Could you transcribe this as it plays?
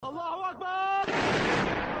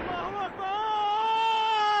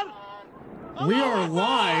We are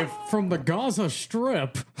live from the Gaza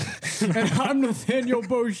Strip, and I'm Nathaniel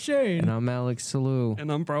Beauchesne. And I'm Alex Salou.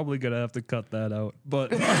 And I'm probably going to have to cut that out.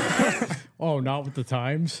 But Oh, not with the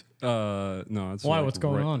times? no, it's Why? like What's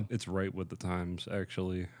going right, on? It's right with the times,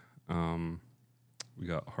 actually. We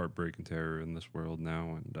got heartbreak and terror in this world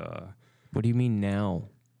now, and What do you mean now?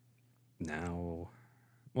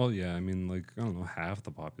 well, yeah, I mean, like, I don't know, half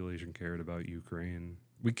the population cared about Ukraine.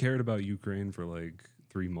 We cared about Ukraine for like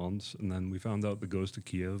 3 months, and then we found out the ghost of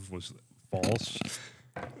Kiev was false,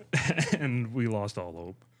 and we lost all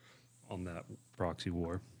hope on that proxy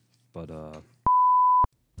war. But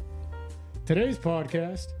Today's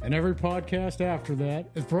podcast, and every podcast after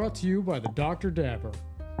that, is brought to you by the Dr. Dabber,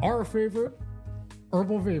 our favorite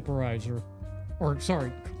herbal vaporizer. Or,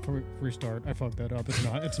 sorry, restart. I fucked that up. It's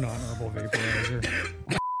not an herbal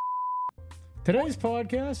vaporizer. Today's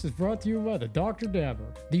podcast is brought to you by the Dr.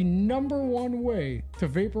 Dabber, the #1 way to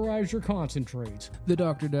vaporize your concentrates. The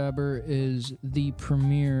Dr. Dabber is the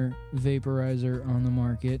premier vaporizer on the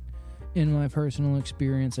market. In my personal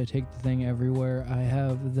experience, I take the thing everywhere. I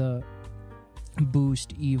have the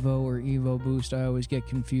Boost Evo or Evo Boost. I always get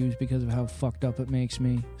confused because of how fucked up it makes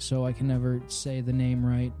me, so I can never say the name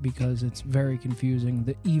right because it's very confusing.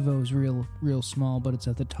 The Evo is real small, but it's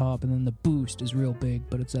at the top, and then the Boost is real big,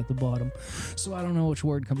 but it's at the bottom. So I don't know which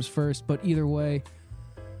word comes first, but either way,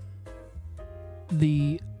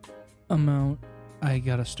 the amount... I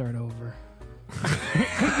gotta start over.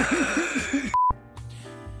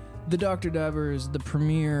 The Dr. Dabber is the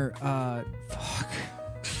premier...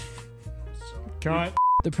 Cut.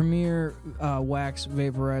 The premier wax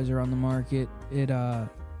vaporizer on the market. It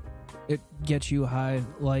gets you high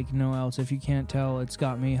like no else. If you can't tell, it's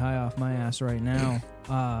got me high off my ass right now.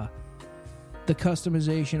 The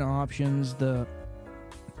customization options,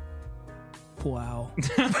 wow.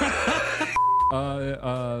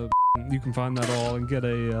 you can find that all and get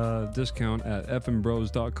a discount at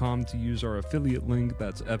fnbros.com to use our affiliate link.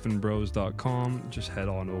 That's fnbros.com. Just head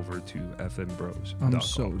on over to fnbros.com. I'm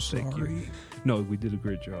so Thank sorry. you. No, we did a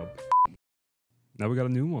great job. Now we got a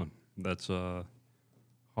new one that's hot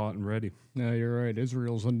and ready. No, you're right.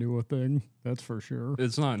 Israel's a newer thing. That's for sure.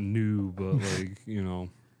 It's not new, but like, you know,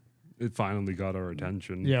 it finally got our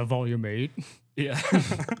attention. Yeah, volume 8. Yeah.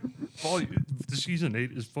 Season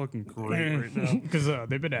 8 is fucking great right now. Because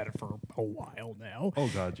they've been at it for a while now. Oh,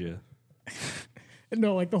 God, yeah.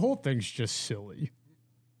 No, like, the whole thing's just silly.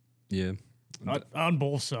 Yeah. On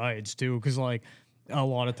both sides, too. Because, like, a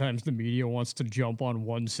lot of times the media wants to jump on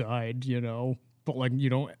one side, you know? But, like,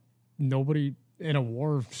 nobody in a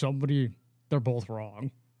war, they're both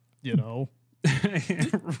wrong, you know?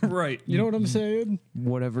 Right. You know what I'm saying?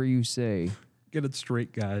 Whatever you say. Get it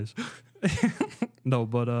straight, guys. No,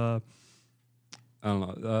 but I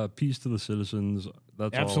don't know. Peace to the citizens.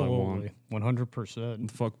 That's all I want. Absolutely.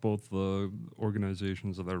 100%. Fuck both the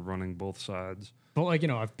organizations that are running both sides. But, like,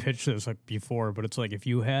 I've pitched this like before, but it's like if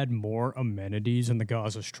you had more amenities in the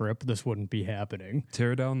Gaza Strip, this wouldn't be happening.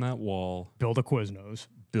 Tear down that wall. Build a Quiznos.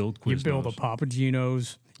 Build Quiznos. You build a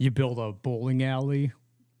Papagino's. You build a bowling alley.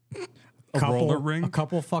 A roller ring. A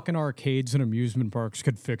couple fucking arcades and amusement parks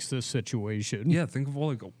could fix this situation. Yeah, think of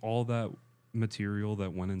all that material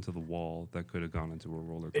that went into the wall that could have gone into a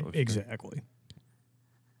roller coaster. Exactly.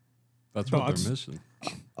 That's what they're missing.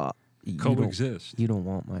 You Coexist. You don't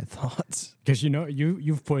want my thoughts. Because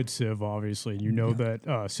you've played Civ, obviously, and you know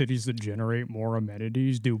that cities that generate more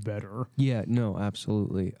amenities do better. Yeah, no,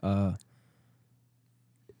 absolutely.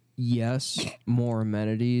 Yes, more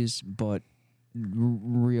amenities, but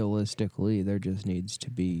realistically, there just needs to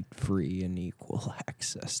be free and equal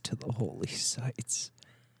access to the holy sites.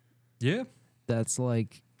 Yeah. That's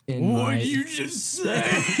like... What did you just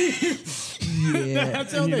say? Yeah.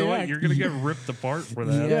 That's how You they know what? act. You're going to get ripped apart for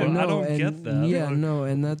that. Yeah, but no, I don't and, get that. Yeah, Like, no,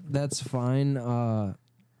 and that's fine. No,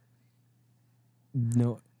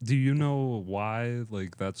 do you know why,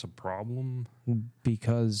 like, that's a problem?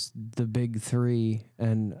 because the big three,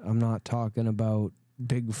 and I'm not talking about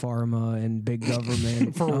big pharma and big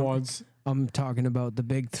government. For once. I'm talking about the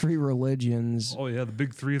big three religions. Oh, yeah, the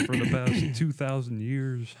big three for the past 2,000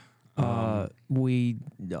 years. We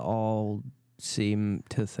all seem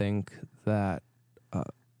to think that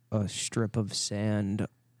a strip of sand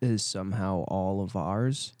is somehow all of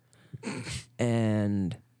ours,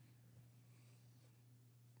 and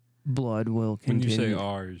blood will continue. When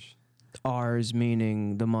you say ours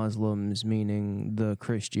meaning the Muslims, meaning the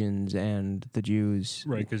Christians and the Jews.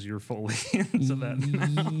 right, because you're fully into that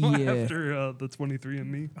now Yeah. after the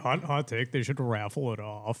 23andMe. Hot take, they should raffle it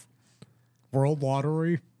off. World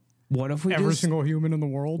lottery. What if we Every just single human in the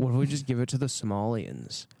world. what if we just give it to the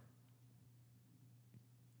Somalians?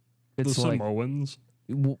 It's the like Samoans.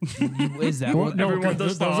 is that what? No, Everyone okay,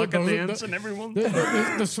 does the those are- haka those are- dance, and everyone.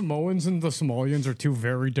 The Samoans and the Somalians are two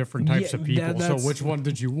very different types Yeah, of people. So that's- which one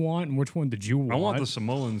did you want, and which one did you want? I want the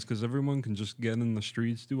Samoans because everyone can just get in the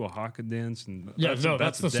streets, do a haka dance, and that's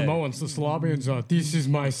the a day. Samoans. The Slavians are. This is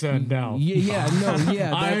my son now.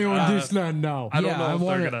 Yeah, I own this land now. I don't Yeah, know I if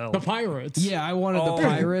wanna- they're gonna help. The pirates. yeah. I wanted the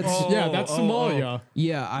pirates. Yeah, that's Somalia.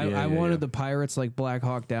 Yeah, I wanted yeah. the pirates like Black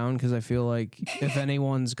Hawk Down because I feel like if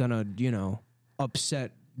anyone's gonna,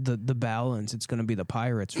 upset the balance, it's gonna be the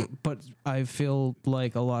pirates. But I feel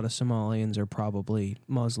like a lot of Somalians are probably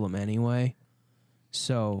Muslim anyway.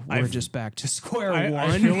 So we're just back to square one.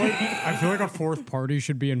 I feel like a fourth party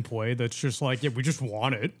should be in play. That's just like, yeah, we just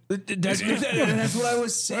want it. That's what I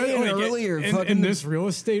was saying Like, earlier. In this real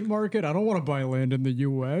estate market, I don't want to buy land in the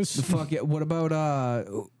U.S. Fuck it. What about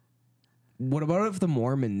if the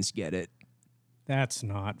Mormons get it? That's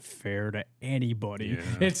not fair to anybody. Yeah.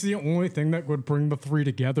 It's the only thing that would bring the three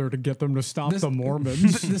together to get them to stop the Mormons.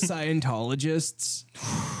 The Scientologists.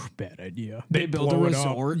 Bad idea. They build a blow it up.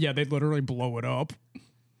 resort? Yeah, they'd literally blow it up.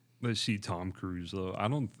 I see Tom Cruise though. I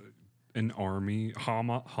don't. An army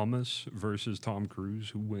hummus versus Tom Cruise.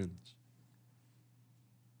 Who wins?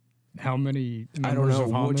 How many I don't members know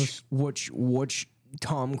of Hamas? which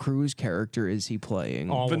Tom Cruise character is he playing?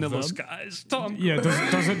 All of Vanilla them? Skies. Tom. Cruise. Yeah,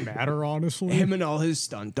 doesn't matter, honestly. Him and all his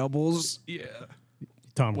stunt doubles. Yeah.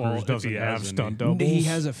 Tom Well, Cruise if doesn't he have has stunt any. doubles. He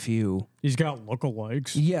has a few. He's got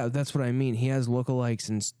lookalikes. Yeah, that's what I mean. He has lookalikes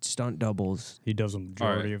and stunt doubles. He does a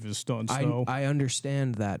majority Alright. of his stunts, though. I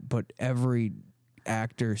understand that, but every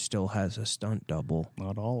actor still has a stunt double.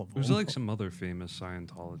 Not all of them. There's like some other famous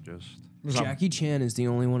Scientologist. There's a- Jackie Chan is the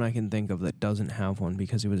only one I can think of that doesn't have one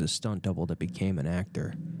because he was a stunt double that became an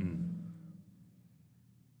actor.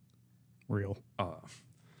 real.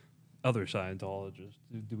 Other Scientologists.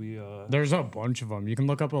 Do we? There's a bunch of them. You can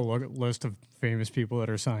look up a list of famous people that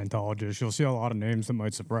are Scientologists. You'll see a lot of names that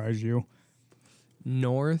might surprise you.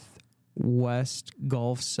 Northwest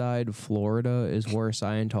Gulf Side, Florida is where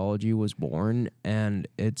Scientology was born, and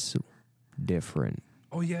it's different.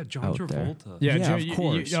 Oh yeah, John out there. Travolta. Yeah, of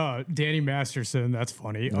course. Danny Masterson. That's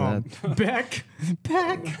funny. That- Beck.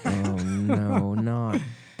 Oh no, not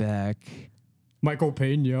Beck. Michael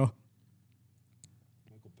Pena.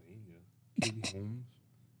 Michael Pena. Katie Holmes.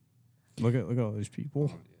 Look at all these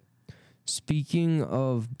people. Speaking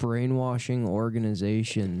of brainwashing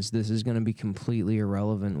organizations, this is going to be completely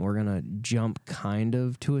irrelevant. We're going to jump kind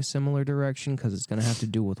of to a similar direction because it's going to have to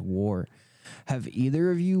do with war. Have either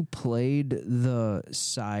of you played the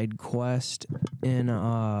side quest in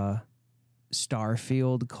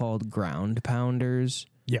Starfield called Ground Pounders?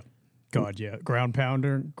 God, yeah. Ground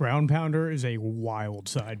Pounder. Ground Pounder is a wild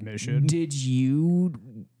side mission. Did you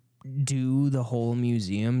do the whole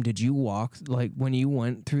museum? Did you walk, like, when you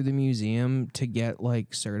went through the museum to get,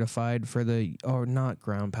 like, certified for the, or not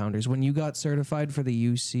Ground Pounders, when you got certified for the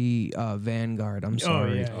UC Vanguard, I'm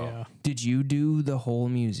sorry. Oh, yeah. Did you do the whole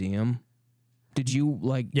museum? Did you,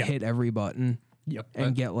 like, Yeah. hit every button Yep.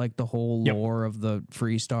 and get, like, the whole Yep. lore of the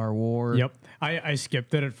Free Star War? Yep. I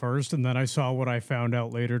skipped it at first, and then I saw what I found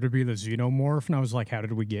out later to be the xenomorph, and I was like, how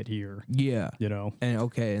did we get here? Yeah. You know? And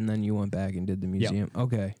okay, and then you went back and did the museum.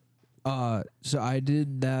 Okay. So I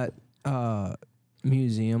did that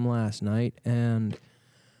museum last night, and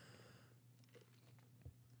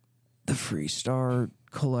the Free Star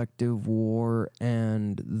Collective War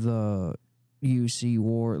and the UC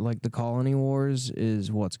War, like the Colony Wars,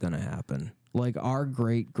 is what's going to happen. Like, our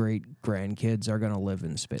great grandkids are going to live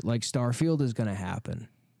in space. Like, Starfield is going to happen,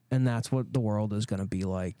 and that's what the world is going to be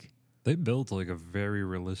like. They built like a very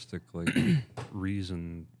realistic like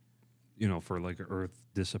reason, you know, for like Earth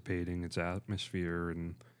dissipating its atmosphere,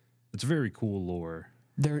 and it's very cool lore.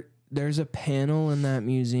 There's a panel in that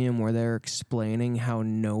museum where they're explaining how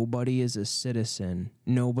nobody is a citizen.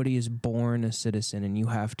 Nobody is born a citizen, and you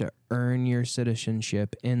have to earn your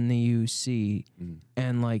citizenship in the UC.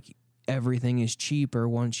 And like, everything is cheaper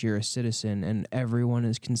once you're a citizen, and everyone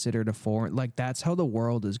is considered a foreign. Like, that's how the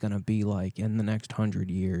world is going to be like in the next 100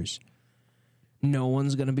 years. No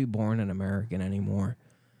one's going to be born an American anymore.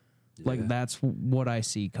 Like, that's what I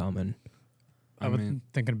see coming. I've been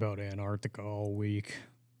thinking about Antarctica all week.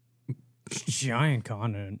 Giant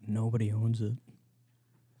continent. Nobody owns it.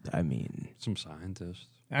 I mean, Some scientists.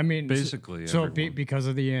 I mean, Basically, So everyone. because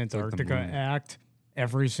of the like the Antarctica moon. Act,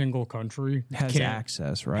 every single country has can't-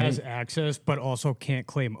 access, right? has access, but also can't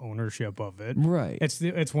claim ownership of it. Right.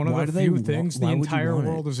 It's one Why of do the they few wa- things why the would you entire want it?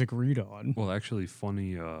 world has agreed on. Well, actually,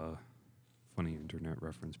 funny internet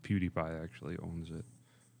reference. PewDiePie actually owns it.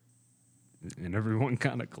 And everyone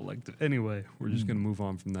kind of collected. Anyway, we're just going to move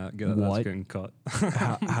on from that. That's What? getting cut.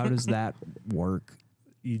 How does that work?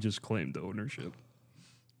 He just claimed ownership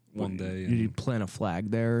one day. Did you plant a flag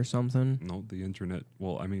there or something? No, the internet.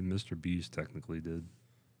 Well, I mean, Mr. Beast technically did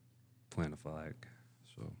plant a flag.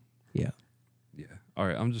 So, Yeah. yeah. All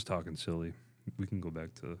right, I'm just talking silly. We can go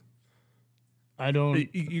back to... I don't.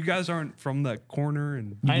 You guys aren't from that corner,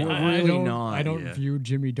 and I really don't, not. I don't Yeah. view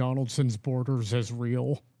Jimmy Donaldson's borders as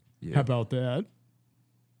real. yeah, How about that?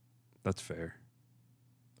 that's fair.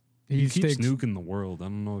 He He keeps stakes. nuking the world. I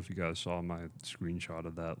don't know if you guys saw my screenshot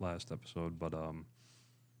of that last episode, but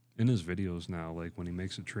in his videos now, like when he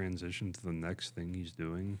makes a transition to the next thing he's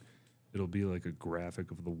doing, it'll be like a graphic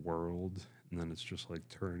of the world, and then it's just like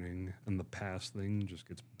turning, and the past thing just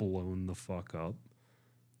gets blown the fuck up.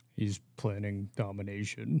 He's planning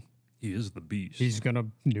domination. He is the beast. He's gonna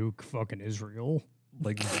nuke fucking Israel,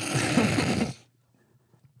 like and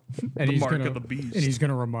the he's mark gonna of the beast. and he's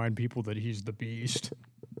gonna remind people that he's the beast.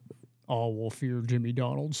 All will fear Jimmy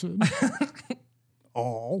Donaldson.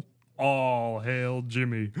 All hail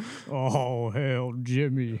Jimmy. hail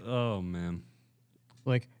Jimmy. Oh man.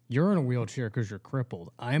 Like, you're in a wheelchair because you're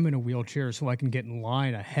crippled. I'm in a wheelchair so I can get in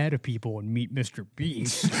line ahead of people and meet Mr.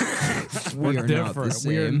 Beast. We are not the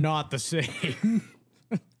We are same. not the same.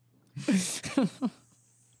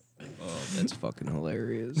 Oh, that's fucking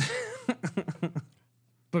hilarious.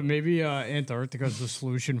 But maybe Antarctica is the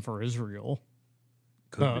solution for Israel.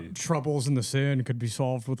 Could be. Troubles in the sand could be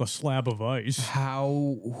solved with a slab of ice.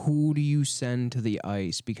 Who do you send to the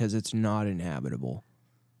ice because it's not inhabitable?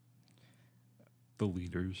 The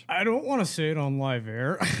leaders. I don't want to say it on live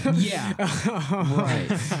air. Yeah.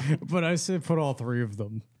 Right. But I say put all three of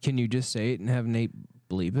them. Can you just say it and have Nate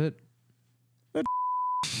bleep it?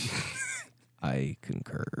 I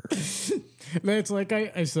concur. It's like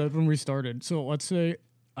I said when we started. So let's say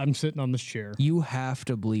I'm sitting on this chair. You have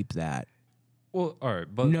to bleep that. Well, all right,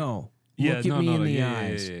 but No. Yeah, Look at no, me no, in no, the yeah,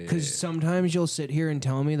 eyes. yeah, yeah, Because yeah. sometimes you'll sit here and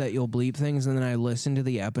tell me that you'll bleep things, and then I listen to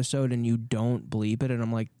the episode and you don't bleep it, and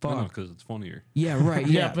I'm like, fuck. because it's funnier. Yeah, right.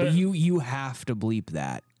 Yeah, Yeah, but but- you have to bleep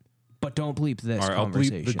that. But don't bleep this All right, I'll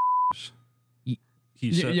bleep conversation. the.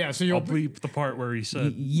 He said, yeah, so you'll I'll bleep the part where he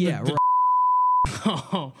said, Yeah,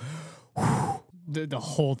 right. The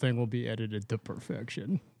whole thing will be edited to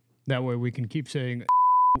perfection. That way we can keep saying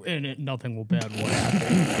and nothing will bad will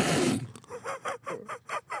happen.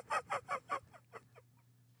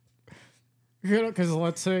 Because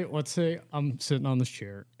let's say I'm sitting on this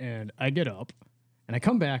chair and I get up and I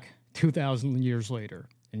come back 2,000 years later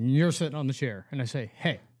and you're sitting on the chair and I say,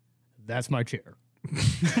 hey, that's my chair.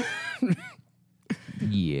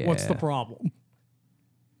 Yeah. What's the problem?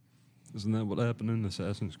 isn't that what happened in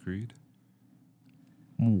Assassin's Creed?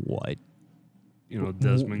 What? You know,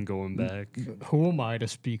 Desmond going back. Who am I to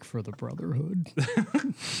speak for the Brotherhood?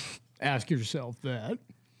 Ask yourself that.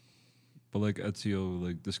 But like Ezio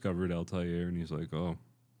like discovered Altair and he's like, oh,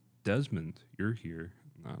 Desmond, you're here.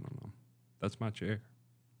 I don't know. That's my chair.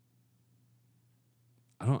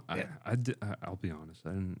 I'll be honest. I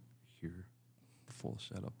didn't hear the full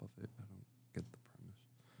setup of it. I don't get the premise.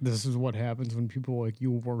 This is what happens when people like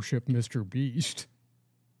you worship Mr. Beast.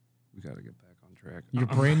 We got to get back on track. Your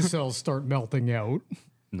brain cells start melting out.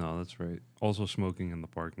 No, that's right. Also smoking in the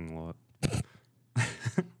parking lot.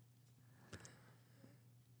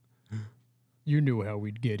 You knew how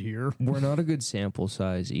we'd get here. We're not a good sample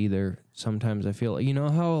size either. Sometimes I feel, you know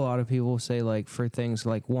how a lot of people say, like, for things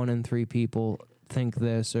like 1 in 3 people think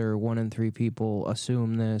this, or 1 in 3 people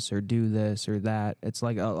assume this, or do this or that. It's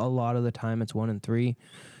like a lot of the time it's 1 in 3.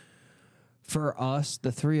 For us,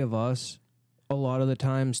 the 3 of us, a lot of the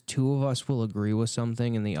times 2 of us will agree with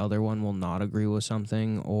something and the other one will not agree with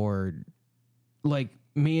something. Or like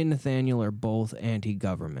me and Nathaniel are both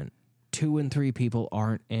anti-government. 2 in 3 people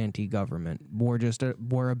aren't anti-government.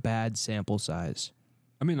 We're a bad sample size.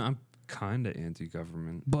 I mean, I'm kind of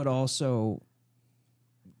anti-government. But also,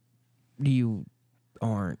 you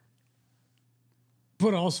aren't.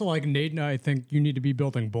 But also, like Nate and I think you need to be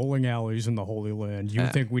building bowling alleys in the Holy Land. You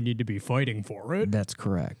think we need to be fighting for it. That's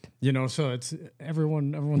correct. You know, so it's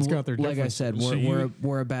everyone's got their Like I differences. said,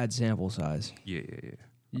 we're a bad sample size. Yeah.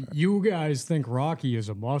 You guys think Rocky is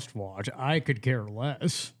a must watch. I could care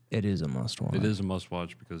less. It is a must watch. It is a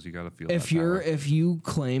must-watch because you got to feel If that power. if you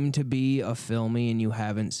claim to be a filmy and you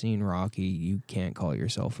haven't seen Rocky, you can't call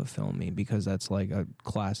yourself a filmy, because that's like a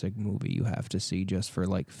classic movie you have to see just for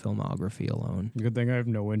like filmography alone. Good thing I have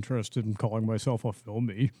no interest in calling myself a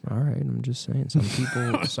filmy. All right, I'm just saying,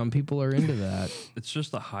 some people are into that. It's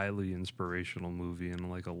just a highly inspirational movie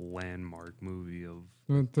and like a landmark movie of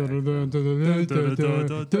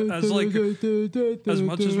As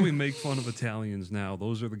much as we make fun of Italians now,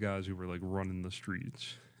 those are the guys who were like running the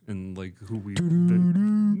streets and like who we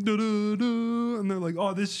and they're like,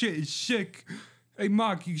 oh, this shit is sick. Hey,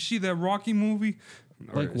 Mark, you see that Rocky movie?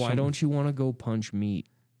 Like, why don't you want to go punch meat?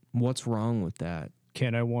 What's wrong with that?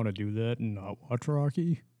 Can I want to do that and not watch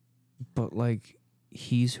Rocky? But like,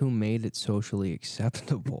 he's who made it socially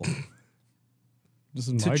acceptable. This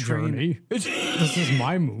is my journey. This is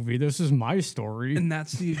my movie. This is my story. And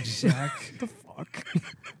that's the exact. The fuck?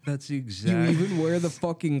 That's the You exact. even wear the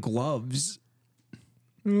fucking gloves.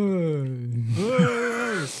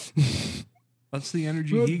 That's the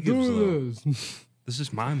energy he gives. Though. This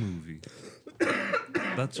is my movie.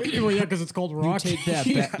 That's Well, yeah, because it's called You Rocky. take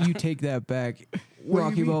that back. You take that back.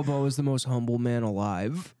 Rocky Balboa is the most humble man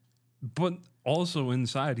alive. But also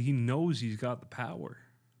inside, he knows he's got the power.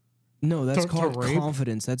 No, that's To called rape?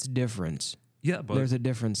 confidence. That's difference. Yeah, but There's a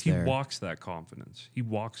difference he there. walks that confidence. He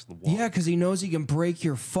walks the walk. Yeah, because he knows he can break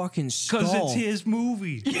your fucking skull. Because it's his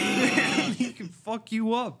movie. He can fuck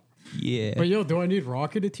you up. Yeah. But yo, do I need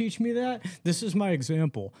Rocky to teach me that? This is my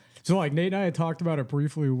example. So like Nate and I had talked about it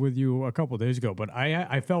briefly with you a couple days ago, but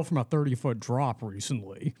I fell from a 30-foot drop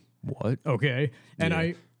recently. What? Okay. And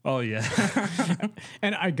Yeah. Oh, yeah.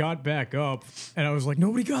 and I got back up and I was like,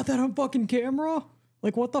 nobody got that on fucking camera?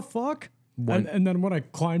 Like, what the fuck? And then when I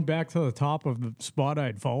climbed back to the top of the spot I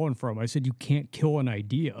had fallen from, I said, you can't kill an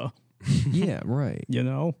idea, Yeah, right. you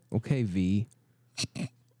know? Okay, V.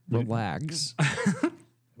 Relax.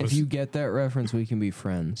 If you get that reference, we can be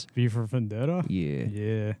friends. V for Vendetta? Yeah.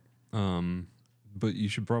 Yeah. But you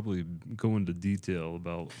should probably go into detail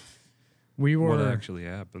about We what were, actually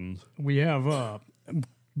happened. we have a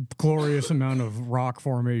glorious amount of rock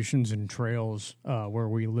formations and trails where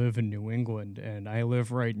we live in New England. And I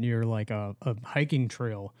live right near like a hiking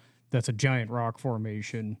trail that's a giant rock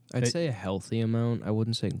formation. I'd that say a healthy amount. I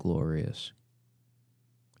wouldn't say glorious.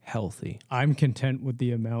 Healthy. I'm content with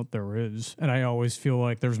the amount there is. And I always feel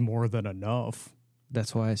like there's more than enough.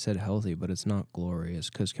 That's why I said healthy, but it's not glorious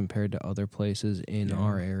because compared to other places in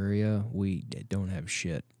our area, we don't have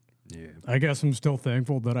shit. Yeah. I guess I'm still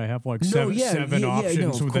thankful that I have like No, seven, yeah, seven yeah,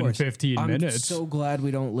 options of within course. 15 I'm minutes. so glad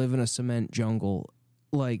we don't live in a cement jungle.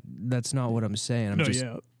 Like, that's not what I'm saying. I'm No, just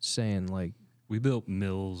yeah. saying, like, We built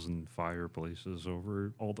mills and fireplaces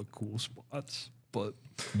over all the cool spots. But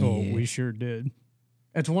Oh, yeah. we sure did.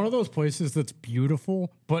 It's one of those places that's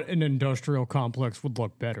beautiful, but an industrial complex would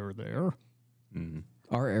look better there.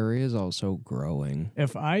 our area is also growing.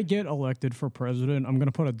 If I get elected for president, I'm going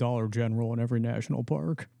to put a Dollar General in every national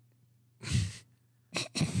park.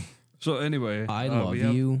 so anyway, I love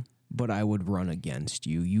you, but I would run against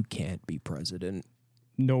you. You can't be president.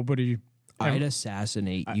 Nobody, I'd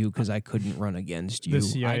assassinate you because I couldn't run against you. The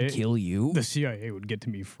CIA I'd kill you. the CIA would get to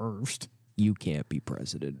me first. You can't be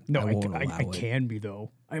president. No, I won't I allow it. can be,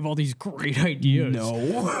 though. I have all these great ideas.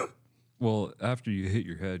 No. well, after you hit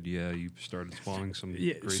your head, yeah, you started spawning some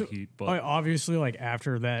great so heat. But I obviously, like,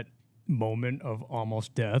 after that moment of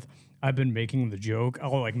almost death, I've been making the joke.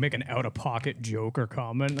 I'll, like, make an out-of-pocket joke or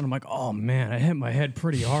comment, and I'm like, oh, man, I hit my head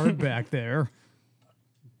pretty hard back there.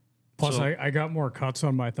 Plus, So- I got more cuts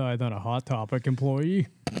on my thigh than a Hot Topic employee.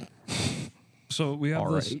 so we have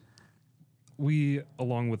All this. right. We,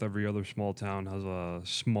 along with every other small town, has a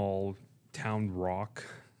small town rock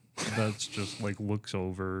that's just like looks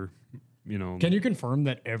over, you know. Can you confirm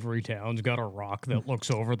that every town's got a rock that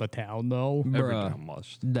looks over the town, though? every Bruh. town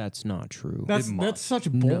must. That's not true. That's must. such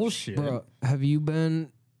No, bullshit. Bro, have you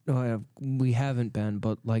been? We haven't been,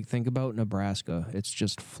 but like think about Nebraska. It's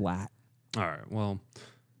just flat. All right. Well,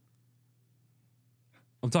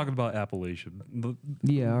 I'm talking about Appalachian.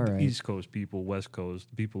 Yeah, all right. East Coast people, West Coast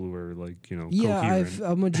people who are like, you know, Yeah, coherent.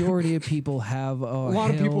 a majority of people have a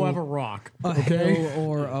lot of people have a rock. a Okay. hill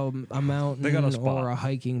or a mountain They got a spot. or a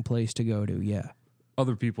hiking place to go to. Yeah,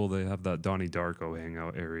 Other people, they have that Donnie Darko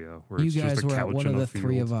hangout area where you it's guys just a were couch at one and of a the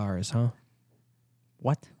three field. of ours, huh?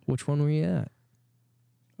 What? Which one were you at?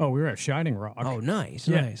 Oh, we were at Shining Rock. Oh, nice,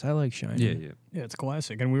 Yeah. nice. I like Shining. Yeah, yeah. Yeah, it's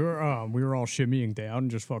classic. And we were all shimmying down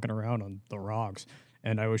and just fucking around on the rocks.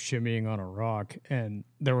 And I was shimmying on a rock, and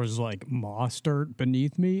there was like moss dirt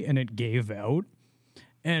beneath me, and it gave out.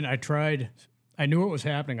 And I knew what was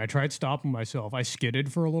happening. I tried stopping myself. I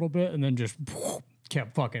skidded for a little bit, and then just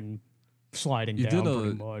kept fucking sliding You down did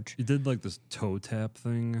pretty much. You did like this toe tap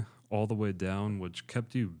thing all the way down, which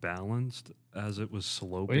kept you balanced as it was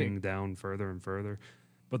sloping down further and further.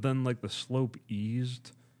 But then like the slope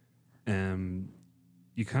eased, and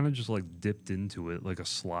you kind of just like dipped into it like a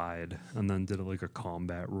slide, and then did it like a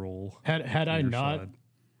combat roll. Had I on your not side.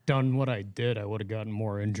 done what I did, I would have gotten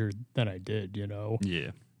more injured than I did, you know?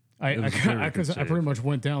 Yeah. I It was very because I safe. pretty much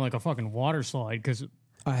went down like a fucking water slide because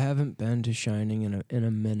I haven't been to Shining in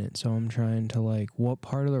a minute, so I'm trying to like, what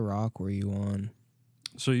part of the rock were you on?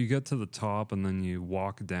 So you get to the top and then you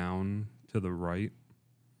walk down to the right.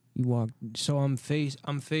 You walk, so I'm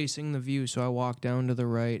facing the view, so I walk down to the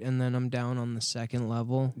right, and then I'm down on the second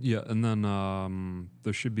level. Yeah, and then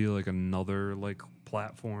there should be like another like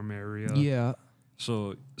platform area. Yeah.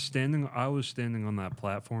 So I was standing on that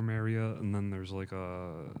platform area, and then there's like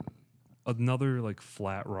another like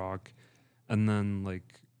flat rock, and then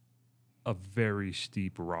like a very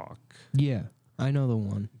steep rock Yeah. I know the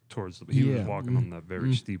one. towards the. He was Yeah. walking on that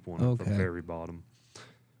very steep one at the Okay. very bottom.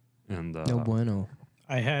 And No bueno.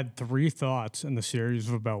 I had 3 thoughts in the series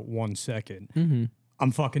of about 1 second. Mm-hmm.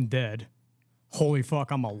 I'm fucking dead. Holy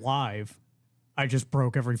fuck, I'm alive. I just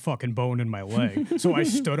broke every fucking bone in my leg. So I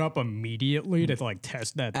stood up immediately to like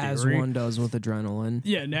test that theory. As one does with adrenaline.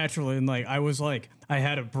 Yeah, naturally. And like I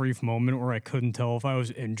had a brief moment where I couldn't tell if I was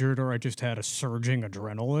injured or I just had a surging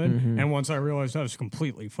adrenaline. And once I realized I was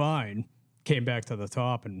completely fine, came back to the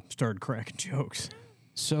top and started cracking jokes.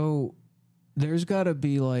 So there's got to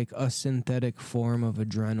be like a synthetic form of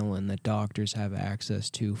adrenaline that doctors have access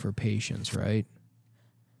to for patients, right?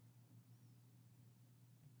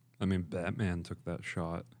 I mean, Batman took that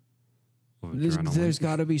shot of There's adrenaline.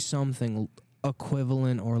 got to be something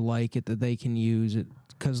equivalent or like it that they can use it,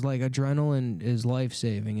 because like adrenaline is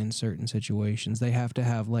life-saving in certain situations. They have to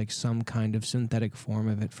have like some kind of synthetic form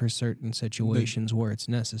of it for certain situations where it's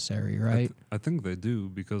necessary, right? I think they do,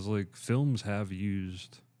 because like films have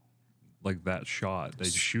used like that shot. They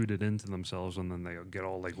shoot it into themselves and then they get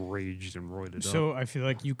all like raged and roided up. So I feel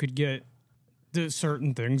like you could get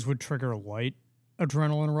certain things would trigger light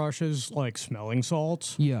adrenaline rushes, like smelling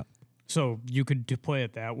salts. Yeah. So you could play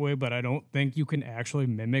it that way, but I don't think you can actually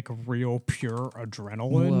mimic real pure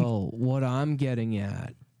adrenaline. Well, what I'm getting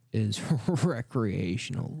at is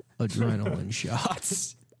recreational adrenaline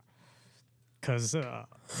shots. Because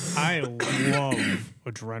I love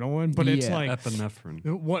adrenaline, but it's Yeah. like Epinephrine.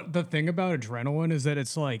 what the thing about adrenaline is that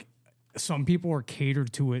it's like some people are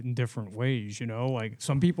catered to it in different ways, you know? Like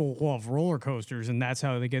some people love roller coasters and that's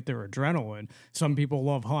how they get their adrenaline. Some people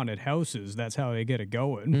love haunted houses. That's how they get it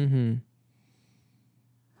going.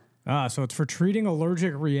 Mm-hmm. So it's for treating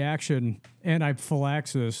allergic reaction,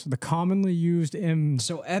 anaphylaxis, the commonly used in...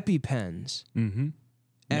 So EpiPens. Mm-hmm.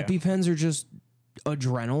 Yeah. EpiPens are just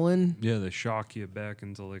adrenaline. Yeah, they shock you back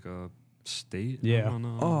into like a state. Yeah. I don't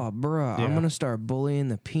know. Oh, bruh, Yeah. I'm gonna start bullying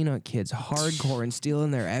the peanut kids hardcore and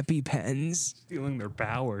stealing their EpiPens. Stealing their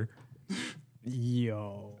power.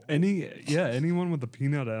 Yo. Anyone with a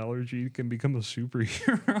peanut allergy can become a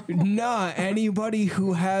superhero. Nah, anybody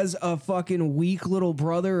who has a fucking weak little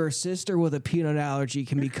brother or sister with a peanut allergy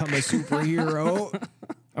can become a superhero.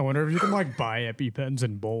 I wonder if you can like buy EpiPens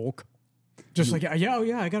in bulk. Just like, yeah,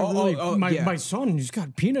 I got my son, he's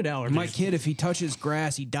got peanut allergies. My kid, if he touches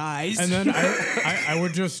grass, he dies. And then I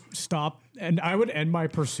would just stop, and I would end my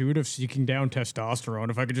pursuit of seeking down testosterone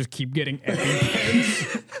if I could just keep getting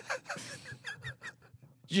EpiPens.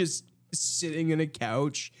 Just sitting in a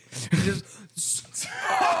couch, just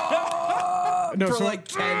No, for so like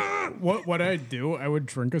 10, what I'd do, I would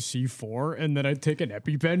drink a C4, and then I'd take an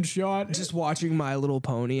EpiPen shot. just watching My Little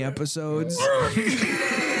Pony episodes.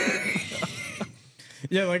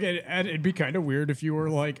 Yeah, like it'd be kind of weird if you were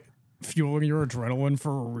like fueling your adrenaline for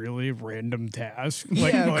a really random task.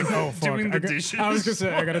 Like, Yeah, oh fuck, doing the dishes. I was gonna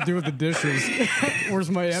say I gotta do with the dishes. Where's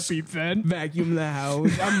my EpiPen? Vacuum the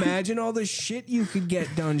house. Imagine all the shit you could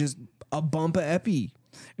get done, just a bump of Epi.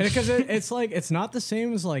 And because it's like it's not the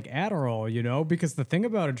same as like Adderall, you know. Because the thing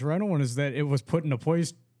about adrenaline is that it was put in a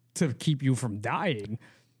place to keep you from dying.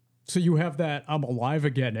 So you have that I'm alive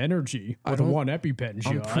again energy with one EpiPen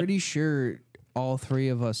shot. I'm pretty sure all three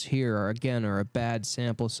of us here are a bad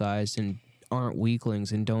sample size and aren't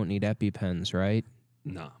weaklings and don't need EpiPens, right?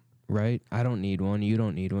 Nah. Right? I don't need one. You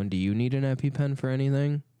don't need one. Do you need an EpiPen for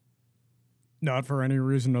anything? Not for any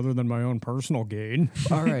reason other than my own personal gain.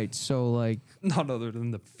 All right, so like, Not other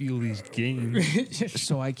than to feel these games.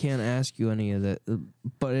 so I can't ask you any of that,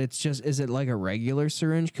 but it's just, is it like a regular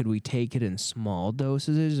syringe? Could we take it in small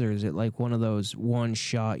dosages, or is it like one of those one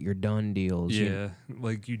shot you're done deals? Yeah,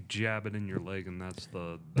 like you jab it in your leg, and that's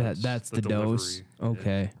the That's the dose. delivery.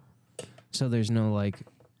 Okay. So there's no like,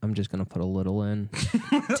 I'm just gonna put a little in.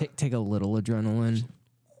 Take a little adrenaline.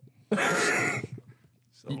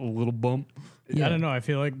 A little bump. I don't know. I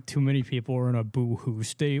feel like too many people are in a boo-hoo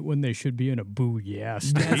state when they should be in a boo-yeah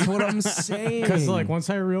state. That's what I'm saying. Because like once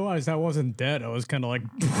I realized I wasn't dead, I was kind of like,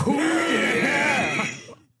 boo-yeah.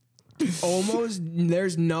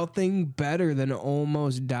 There's nothing better than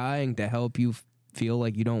almost dying to help you feel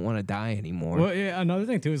like you don't want to die anymore. Well, yeah, another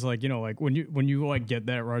thing too is like, you know, like when you like get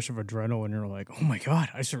that rush of adrenaline, you're like, oh my god,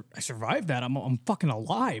 I survived that. I'm fucking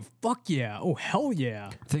alive. Fuck yeah. Oh hell yeah.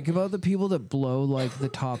 Think about the people that blow like the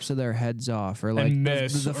tops of their heads off or like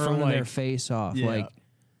miss, the or, front of like, their face off. yeah. Like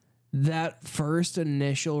that first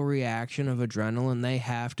initial reaction of adrenaline, they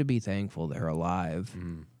have to be thankful they're alive.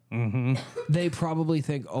 Mm-hmm. They probably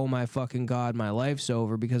think, oh my fucking god, my life's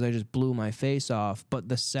over because I just blew my face off. But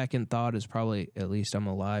the second thought is probably, at least I'm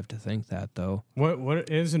alive to think that, though. What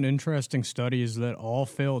is an interesting study is that all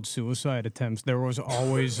failed suicide attempts, there was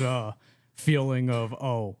always a feeling of,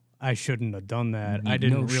 oh, I shouldn't have done that. I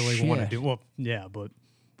didn't really want to do. Well, yeah, but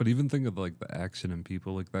even think of like the accident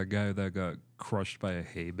people, like that guy that got crushed by a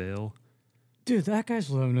hay bale. dude, that guy's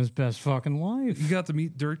living his best fucking life. You got to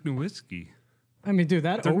meet Dirk Nowitzki. I mean, dude,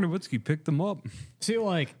 Dirk Nowitzki picked him up. see,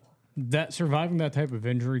 like that surviving that type of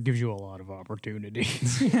injury gives you a lot of opportunity.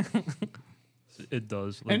 It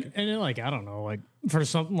does. Like, and then, like, I don't know, like for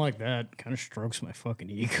something like that, kind of strokes my fucking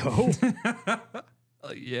ego.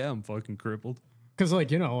 yeah, I'm fucking crippled. Because,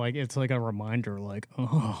 like, you know, like it's like a reminder, like,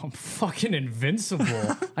 oh, I'm fucking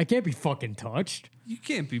invincible. I can't be fucking touched. You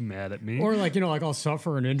can't be mad at me. Or, like, you know, like I'll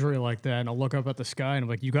suffer an injury like that and I'll look up at the sky and I'm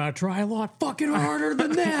like, you gotta try a lot fucking harder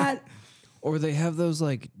than that. Or they have those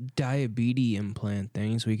like diabetes implant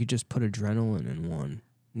things where you could just put adrenaline in one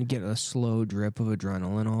and get a slow drip of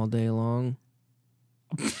adrenaline all day long.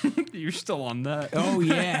 You're still on that. Oh,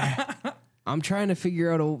 yeah. I'm trying to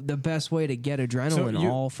figure out the best way to get adrenaline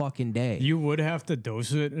all fucking day. You would have to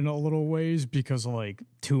dose it in a little ways because, like,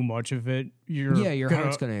 too much of it, your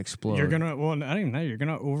heart's going to explode. You're going to, well, I don't even know, you're going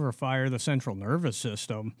to overfire the central nervous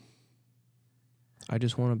system. I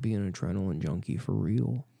just want to be an adrenaline junkie for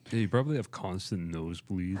real. Yeah, you probably have constant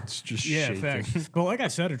nosebleeds, just Yeah, shaking. fact. But like I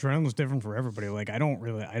said, adrenaline's different for everybody. Like, I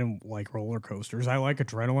don't like roller coasters. I like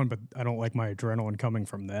adrenaline, but I don't like my adrenaline coming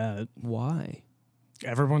from that. Why?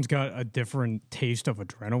 Everyone's got a different taste of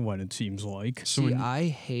adrenaline, it seems like. See, I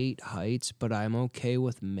hate heights, but I'm okay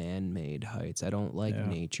with man-made heights. I don't like Yeah.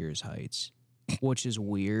 nature's heights, which is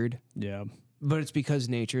weird. Yeah. But it's because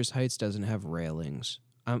nature's heights doesn't have railings.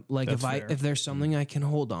 Like That's fair. if there's something I can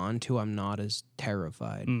hold on to, I'm not as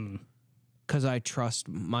terrified because I trust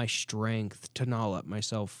my strength to not let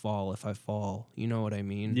myself fall if I fall. You know what I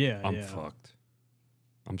mean? Yeah, I'm yeah. fucked.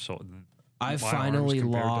 I'm so. I my finally arms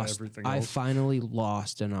compared to lost. everything I else. finally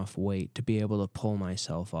lost enough weight to be able to pull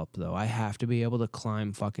myself up. Though I have to be able to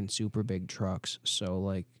climb fucking super big trucks. So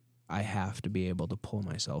like, I have to be able to pull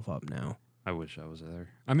myself up now. I wish I was there.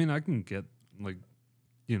 I mean, I can get like,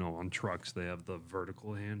 you know, on trucks they have the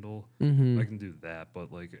vertical handle. Mm-hmm. I can do that,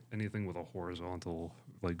 but like anything with a horizontal,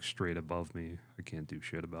 like straight above me, I can't do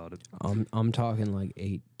shit about it. I'm talking like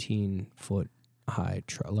 18-foot high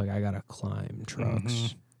truck. Like I gotta climb trucks.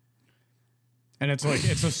 Mhm. And it's like,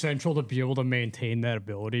 it's essential to be able to maintain that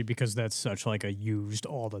ability because that's such like a used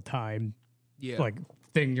all the time, like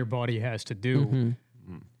thing your body has to do. Mhm.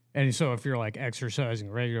 And so if you're like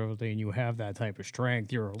exercising regularly and you have that type of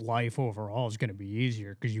strength, your life overall is going to be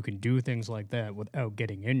easier because you can do things like that without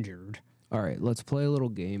getting injured. All right, let's play a little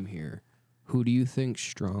game here. Who do you think's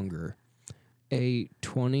stronger? A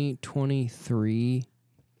 2023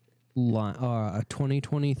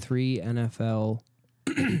 NFL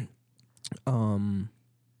I'm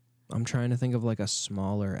trying to think of like a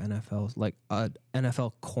smaller NFL, like a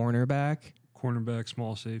NFL cornerback. Cornerback,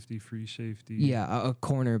 small safety, free safety. Yeah, a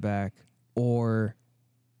cornerback or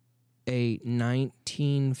a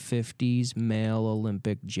 1950s male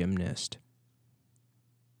Olympic gymnast.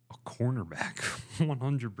 A cornerback,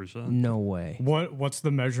 100%. No way. What's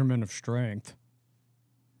the measurement of strength?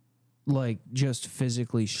 Like just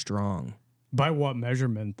physically strong. By what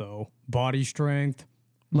measurement though? Body strength?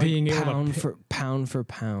 Like being pound able to for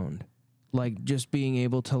pound. Like just being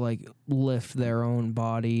able to like lift their own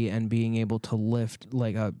body and being able to lift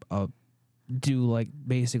like do like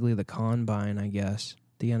basically the combine, I guess.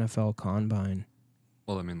 The NFL combine.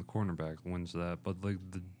 Well, I mean, the cornerback wins that, but like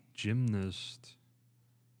the gymnast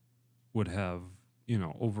would have, you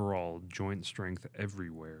know, overall joint strength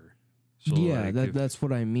everywhere. So yeah, like that's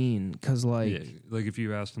what I mean. Cause like, yeah, like if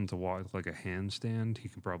you asked him to walk like a handstand, he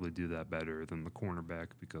could probably do that better than the cornerback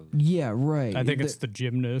because yeah, right. I think it's the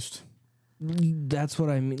gymnast. That's what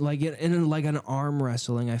I mean. Like in like an arm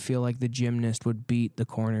wrestling, I feel like the gymnast would beat the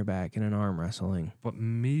cornerback in an arm wrestling. but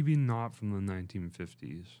maybe not from the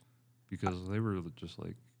 1950s because they were just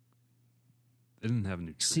like they didn't have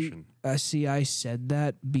nutrition. See, I said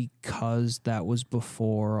that because that was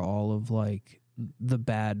before all of like the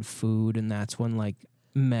bad food, and that's when like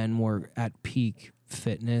men were at peak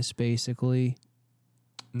fitness, basically.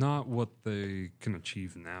 Not what they can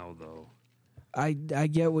achieve now, though. I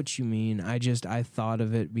get what you mean. I thought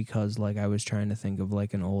of it because like I was trying to think of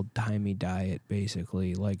like an old timey diet,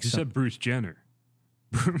 basically. Like You said Bruce Jenner.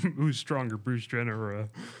 Who's stronger, Bruce Jenner or?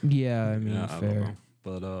 yeah, I mean, I fair. don't know.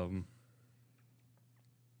 But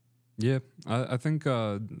yeah, I think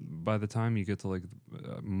by the time you get to like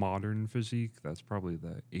modern physique, that's probably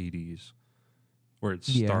the 80s, where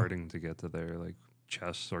it's starting to get to there. Like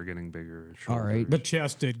chests are getting bigger. All right. The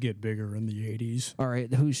chest did get bigger in the 80s. All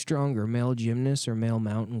right, who's stronger, male gymnast or male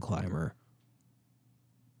mountain climber?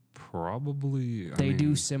 Probably. They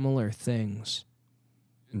do similar things.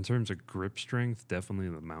 In terms of grip strength, definitely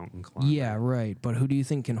the mountain climber. Yeah, right. But who do you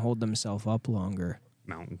think can hold themselves up longer?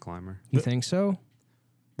 Mountain climber. You think so?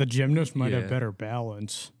 The gymnast might have Yeah. better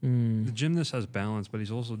balance. The gymnast has balance, but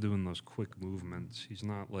he's also doing those quick movements. He's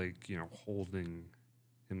not like, holding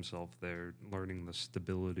himself there, learning the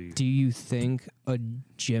stability. Do you think a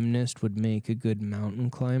gymnast would make a good mountain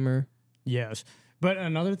climber? Yes. But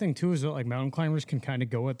another thing, too, is that, like, mountain climbers can kind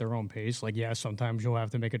of go at their own pace. Like, yeah, sometimes you'll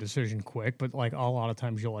have to make a decision quick, but, like, a lot of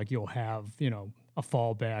times you'll have, a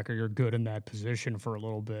fallback or you're good in that position for a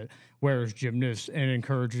little bit. Whereas gymnasts, it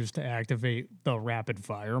encourages to activate the rapid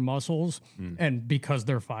fire muscles. And because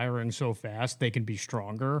they're firing so fast, they can be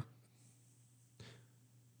stronger.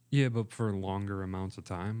 Yeah, but for longer amounts of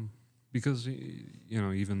time. Because,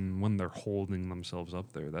 even when they're holding themselves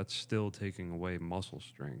up there, that's still taking away muscle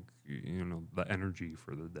strength, the energy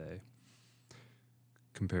for the day.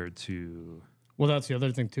 Compared to... Well, that's the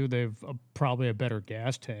other thing, too. They've probably a better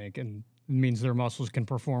gas tank, and it means their muscles can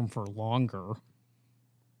perform for longer.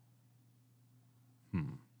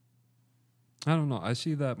 I don't know. I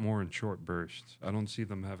see that more in short bursts. I don't see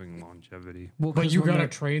them having longevity. Well, But 'cause you when got to they're-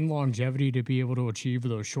 train longevity to be able to achieve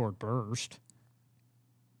those short bursts.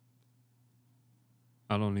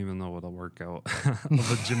 I don't even know what a workout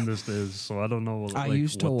of a gymnast is, so I don't know. I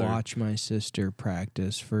used to watch my sister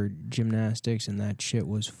practice for gymnastics, and that shit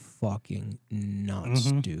was fucking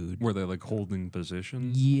nuts, dude. Were they like holding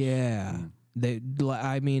positions? Yeah.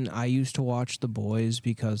 I used to watch the boys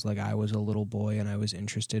because like I was a little boy and I was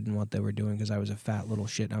interested in what they were doing because I was a fat little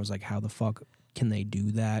shit and I was like, how the fuck can they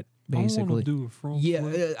do that? Basically, I want to do a front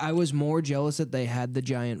flip. I was more jealous that they had the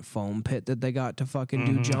giant foam pit that they got to fucking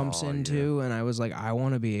do jumps into, and I was like, I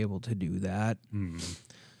want to be able to do that.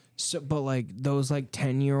 So, but like those like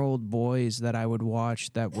 10-year-old boys that I would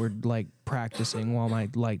watch that were like practicing while my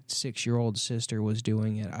like 6-year-old sister was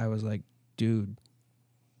doing it, I was like, dude.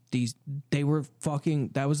 They were fucking.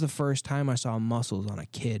 That was the first time I saw muscles on a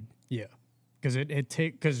kid. Yeah,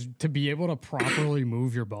 because to be able to properly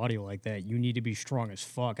move your body like that, you need to be strong as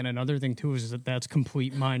fuck. And another thing too is that that's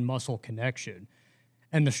complete mind muscle connection,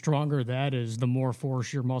 and the stronger that is, the more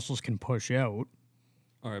force your muscles can push out.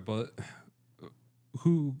 All right, but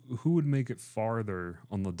who would make it farther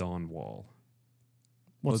on the Dawn wall?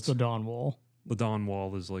 What's the Dawn wall? The Dawn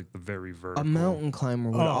wall is like the very vertical. A mountain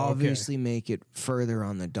climber would okay. obviously make it further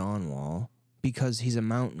on the Dawn wall because he's a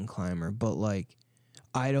mountain climber. But like,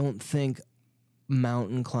 I don't think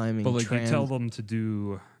mountain climbing. But like, you tell them to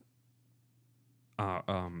do. All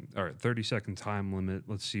right, 30-second time limit.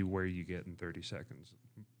 Let's see where you get in 30 seconds.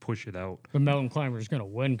 Push it out. The mountain climber is going to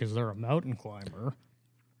win because they're a mountain climber.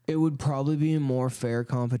 It would probably be a more fair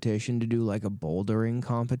competition to do like a bouldering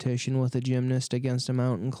competition with a gymnast against a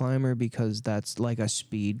mountain climber because that's like a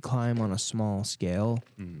speed climb on a small scale.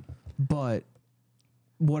 But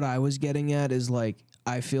what I was getting at is like,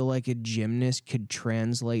 I feel like a gymnast could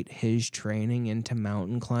translate his training into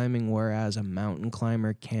mountain climbing, whereas a mountain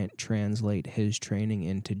climber can't translate his training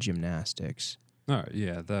into gymnastics. All right,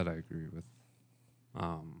 yeah, that I agree with.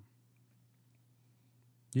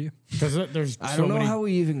 Yeah. Because there's I so don't know many, how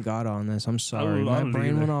we even got on this. I'm sorry. My don't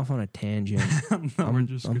brain either. went off on a tangent.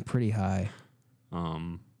 I'm pretty high.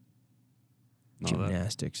 No,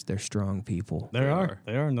 Gymnastics, they're strong people. They are,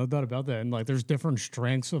 no doubt about that. And like, there's different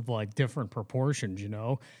strengths of like different proportions,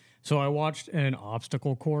 So I watched an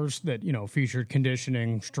obstacle course that, featured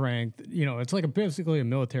conditioning, strength. It's like basically a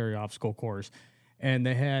military obstacle course. And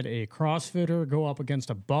they had a CrossFitter go up against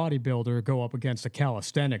a bodybuilder, go up against a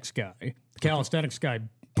calisthenics guy. The calisthenics guy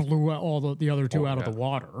blew all the other two out of the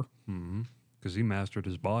water. because he mastered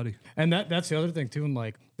his body. And that's the other thing too. And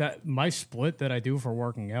like that, my split that I do for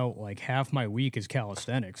working out, like half my week is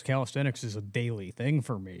calisthenics. Calisthenics is a daily thing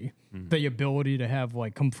for me. The ability to have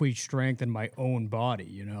like complete strength in my own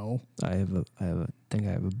body, I think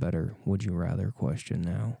I have a better would you rather question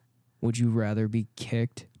now. Would you rather be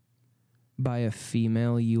kicked by a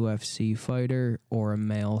female UFC fighter or a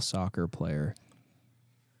male soccer player?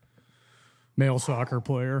 Male soccer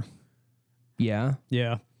player. Yeah.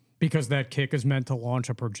 Yeah. Because that kick is meant to launch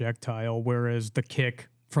a projectile, whereas the kick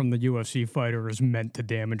from the UFC fighter is meant to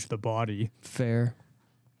damage the body. Fair.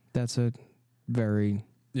 That's a very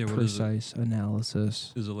Yeah, what is it? precise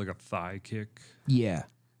analysis. Is it like a thigh kick? Yeah.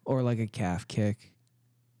 Or like a calf kick.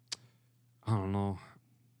 I don't know.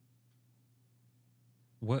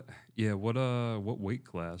 What weight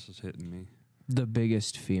class is hitting me? The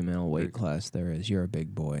biggest female weight Big. class there is. You're a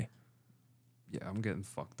big boy. Yeah, I'm getting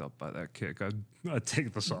fucked up by that kick. I'd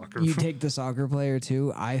take the soccer. You take the soccer player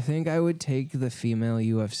too? I think I would take the female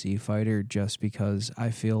UFC fighter just because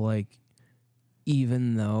I feel like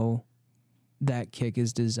even though that kick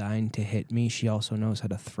is designed to hit me, she also knows how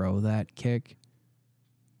to throw that kick.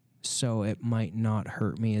 So it might not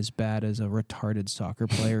hurt me as bad as a retarded soccer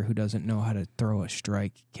player who doesn't know how to throw a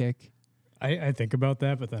strike kick. I think about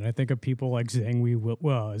that, but then I think of people like Zhang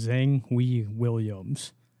Wei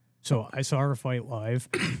Williams. So I saw her fight live,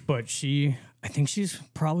 but I think she's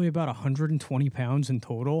probably about 120 pounds in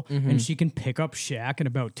total, and she can pick up Shaq in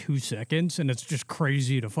about 2 seconds, and it's just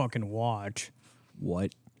crazy to fucking watch.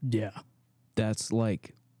 What? Yeah. That's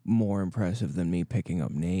like more impressive than me picking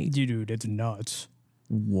up Nate. Dude, it's nuts.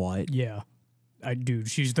 What? Yeah. Dude,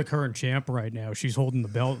 she's the current champ right now. She's holding the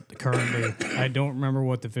belt currently. I don't remember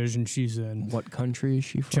what division she's in. What country is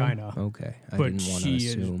she from? China. Okay. I But didn't want to she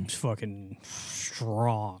assume. is fucking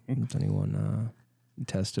strong. Has anyone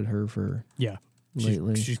tested her for Yeah.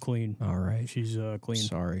 lately? She's clean. All right. She's clean.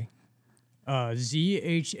 Sorry.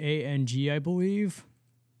 Zhang, I believe.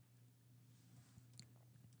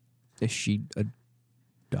 Is she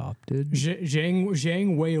adopted?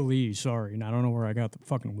 Zhang Wei Li. Sorry, and I don't know where I got the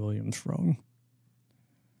fucking Williams from.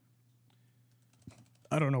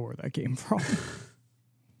 I don't know where that came from.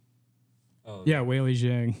 Oh, Yeah, Wei Li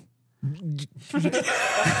Zhang.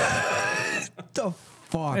 The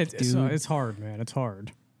fuck, It's hard, man. It's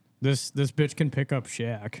hard. This bitch can pick up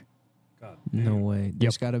Shaq. God. No way.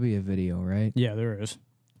 There's got to be a video, right? Yeah, there is.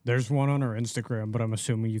 There's one on her Instagram, but I'm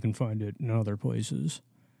assuming you can find it in other places.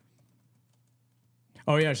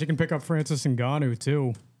 Oh, yeah, she can pick up Francis Ngannou,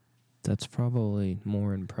 too. That's probably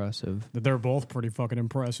more impressive. They're both pretty fucking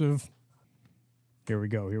impressive. Here we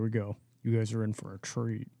go. You guys are in for a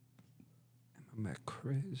treat. I'm that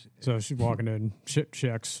crazy. So she's walking in, shit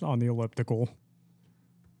checks on the elliptical.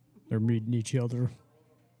 They're meeting each other.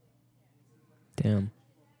 Damn.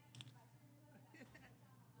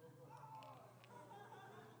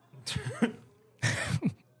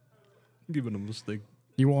 Giving a mistake.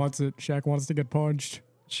 He wants it. Shaq wants to get punched.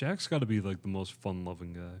 Shaq's got to be like the most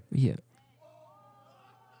fun-loving guy. Yeah.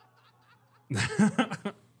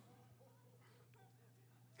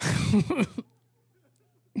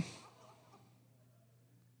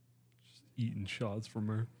 Just eating shots from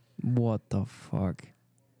her. What the fuck?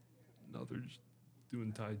 No, they're just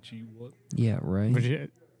doing Tai Chi. What? Yeah, right? But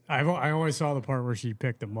I always saw the part where she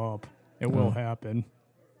picked him up. It will happen.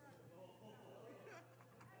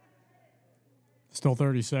 Still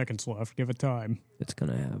 30 seconds left. Give it time. It's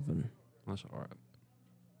going to happen. That's all right.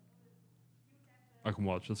 I can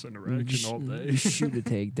watch this interaction all day. Shoot a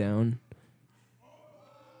takedown.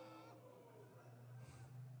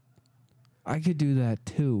 I could do that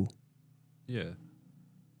too. Yeah.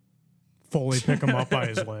 Fully pick him up by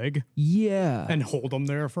his leg Yeah. and hold him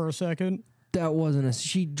there for a second. That wasn't a...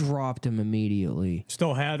 She dropped him immediately.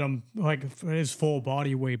 Still had him, like, his full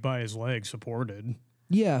body weight by his leg supported.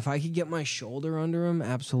 Yeah, if I could get my shoulder under him,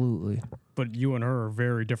 absolutely. But you and her are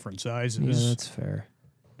very different sizes. Yeah, that's fair.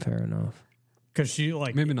 Fair enough. Because she,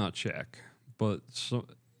 like... Maybe not Shaq, but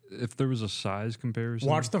if there was a size comparison.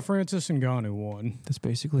 Watch the Francis Ngannou one. That's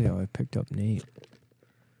basically how I picked up Nate.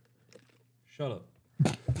 Shut up.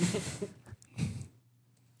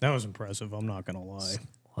 That was impressive, I'm not going to lie.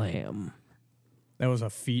 Slam. That was a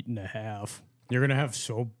feat and a half. You're going to have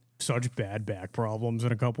such bad back problems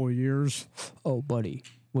in a couple of years. Oh, buddy.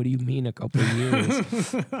 What do you mean a couple of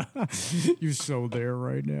years? You're so there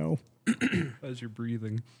right now. As you're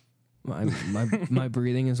breathing. My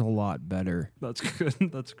breathing is a lot better. That's good.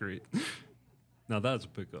 That's great. Now that's a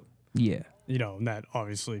pickup. Yeah. You know, and that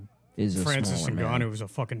obviously Is a Francis smaller man. Ngannou was a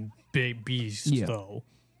fucking big beast, Yeah. though.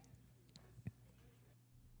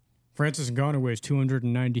 Francis Ngannou weighs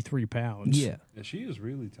 293 pounds. Yeah. Yeah, she is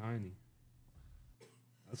really tiny.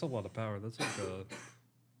 That's a lot of power. That's like a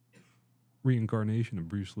reincarnation of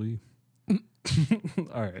Bruce Lee.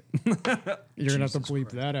 All right. You're going to have to Jesus bleep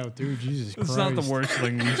Christ. that out, dude. Jesus Christ. It's not the worst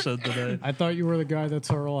thing you said today. I thought you were the guy that's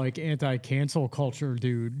our, like, anti-cancel culture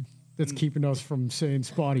dude that's keeping us from saying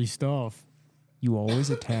spotty stuff. You always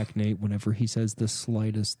attack Nate whenever he says the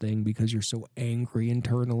slightest thing because you're so angry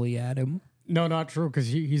internally at him. No, not true, because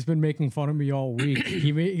he's been making fun of me all week.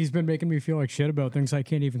 He's been making me feel like shit about things I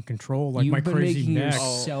can't even control, like You've my been crazy making neck.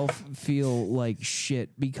 yourself feel like shit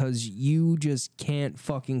because you just can't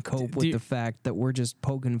fucking cope with the fact that we're just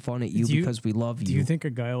poking fun at you because we love you. Do you think a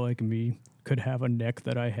guy like me could have a neck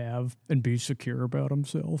that I have and be secure about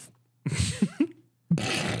himself?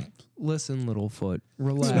 Listen, Littlefoot,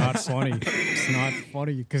 relax. It's not funny. It's not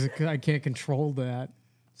funny because I can't control that.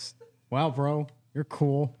 Wow, bro, you're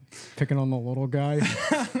cool. Picking on the little guy.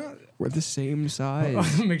 We're the same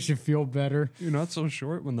size. Makes you feel better. You're not so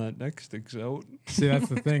short when that neck sticks out. See, that's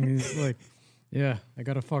the thing. He's like, yeah, I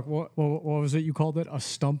gotta fuck. What was it? You called it a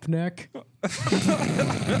stump neck? I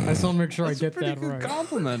just want to make sure I get that right.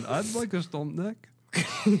 Compliment. I'd like a stump neck.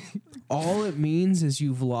 All it means is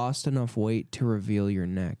you've lost enough weight to reveal your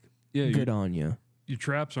neck. Yeah, good on you. Your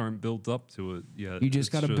traps aren't built up to it yet. You just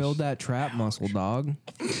got to build that trap muscle, dog.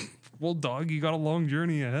 Well, dog, you got a long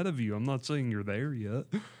journey ahead of you. I'm not saying you're there yet.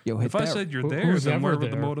 Yo, if I said you're there, then where would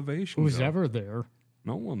the motivation Who's go? ever there?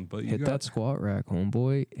 No one, but you hit that squat rack,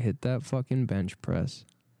 homeboy. Hit that fucking bench press.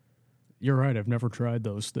 You're right. I've never tried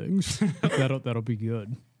those things. That'll be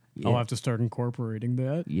good. Yeah. I'll have to start incorporating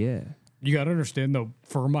that. Yeah. You got to understand, though,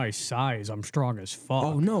 for my size, I'm strong as fuck.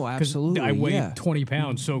 Oh, no, absolutely. I weigh 20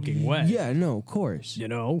 pounds soaking wet. Yeah, no, of course. You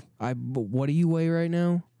know? What do you weigh right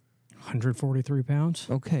now? 143 pounds.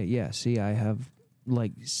 Okay, yeah. See, I have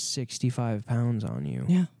like 65 pounds on you.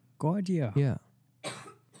 Yeah. God, yeah. Yeah.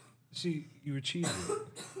 See, you achieved it.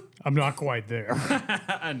 I'm not quite there.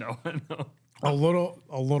 I know. A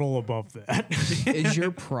little above that. Is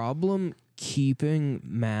your problem keeping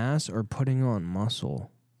mass or putting on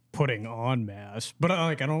muscle? Putting on mass, but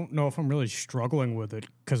I don't know if I'm really struggling with it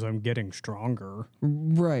because I'm getting stronger.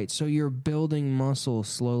 Right. So you're building muscle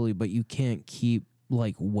slowly, but you can't keep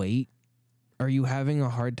like weight. Are you having a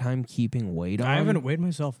hard time keeping weight on? I haven't weighed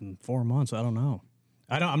myself in 4 months. I don't know.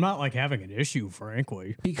 I'm not like having an issue,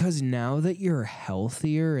 frankly. Because now that you're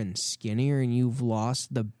healthier and skinnier and you've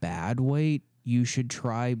lost the bad weight, you should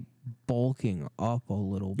try bulking up a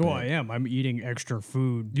little bit. Well, I am. I'm eating extra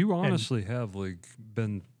food. You honestly have like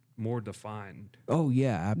been more defined. Oh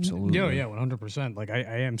yeah, absolutely. Yeah, 100%. Like I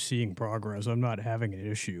am seeing progress. I'm not having an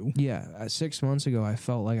issue. Yeah, 6 months ago, I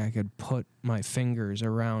felt like I could put my fingers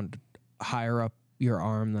around higher up your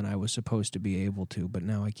arm than I was supposed to be able to, but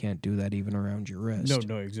now I can't do that even around your wrist.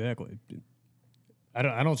 No, exactly. I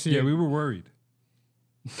don't see. Yeah, we were worried.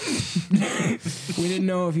 We didn't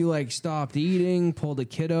know if you like stopped eating, pulled a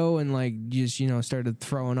kiddo, and like just started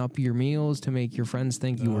throwing up your meals to make your friends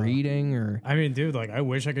think you were eating. Or I mean, dude, like I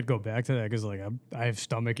wish I could go back to that because like I have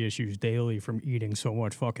stomach issues daily from eating so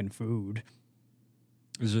much fucking food.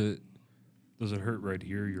 Does it hurt right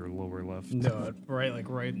here, your lower left? No, right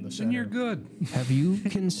in the center. Then you're good. have you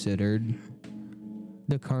considered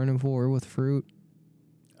the carnivore with fruit?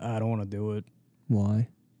 I don't want to do it. Why?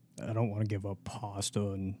 I don't want to give up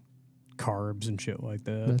pasta and carbs and shit like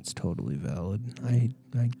that. That's totally valid. I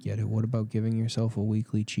get it. What about giving yourself a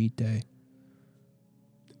weekly cheat day?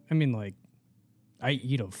 I mean, like, I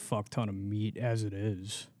eat a fuck ton of meat as it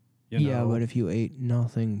is. Yeah, but if you ate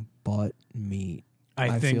nothing but meat,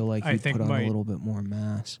 I feel like you'd put on a little bit more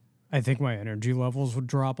mass. I think my energy levels would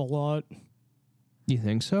drop a lot. You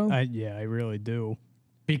think so? Yeah, I really do.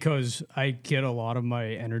 Because I get a lot of my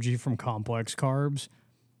energy from complex carbs.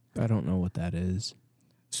 I don't know what that is.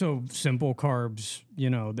 So simple carbs,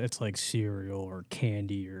 that's like cereal or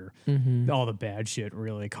candy or all the bad shit,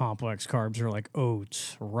 really. Complex carbs are like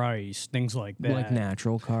oats, rice, things like that. Like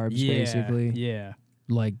natural carbs, basically. Yeah.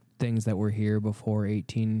 Like things that were here before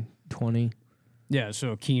 1820. Yeah,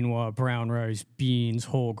 so quinoa, brown rice, beans,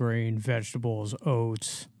 whole grain, vegetables,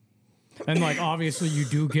 oats. And like obviously you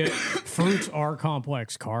do get fruits are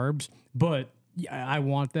complex carbs, but I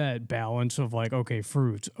want that balance of like, okay,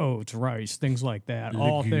 fruits, oats, rice, things like that.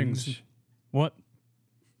 Legumes. All things. What?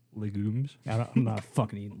 Legumes? I'm not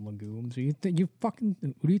fucking eating legumes. You fucking,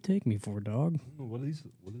 what do you take me for, dog? What is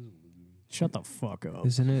a legume? Shut the fuck up.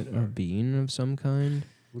 Isn't it a bean of some kind?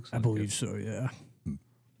 Looks I believe so, yeah.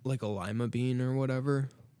 Like a lima bean or whatever?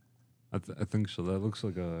 I think so. That looks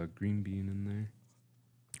like a green bean in there.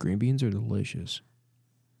 Green beans are delicious.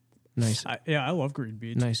 Nice. I love green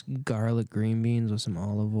beans. Nice garlic green beans with some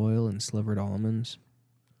olive oil and slivered almonds.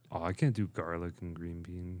 Oh, I can't do garlic and green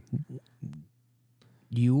bean.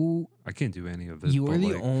 I can't do any of it. You are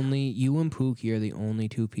the only, you and Pookie are the only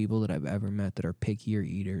two people that I've ever met that are pickier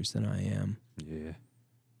eaters than I am. Yeah.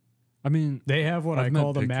 I mean, they have what I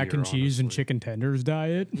call the mac and cheese and chicken tenders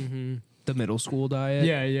diet. Mm-hmm. The middle school diet.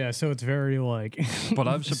 Yeah. So it's very like. But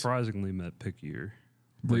I've surprisingly met pickier.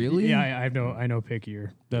 Really? Yeah, I know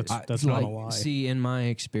pickier. That's not a lie. See, in my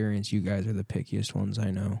experience, you guys are the pickiest ones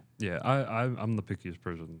I know. Yeah, I'm the pickiest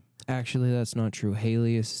person. Actually, that's not true.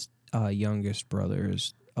 Haley's youngest brother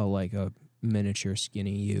is like a miniature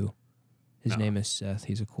skinny you. His name is Seth.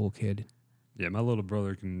 He's a cool kid. Yeah, my little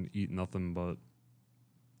brother can eat nothing but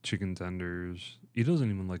chicken tenders. He doesn't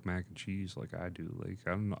even like mac and cheese like I do. Like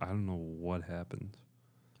I don't know what happens.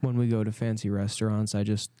 When we go to fancy restaurants, I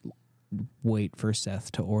just wait for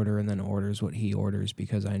Seth to order and then orders what he orders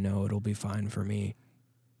because I know it'll be fine for me.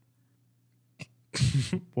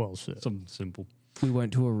 Well said. Something simple. We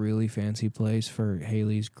went to a really fancy place for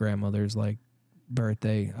Haley's grandmother's like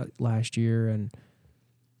birthday last year, and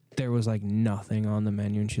there was like nothing on the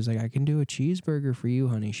menu, and she was like, I can do a cheeseburger for you,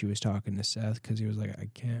 honey. She was talking to Seth because he was like, I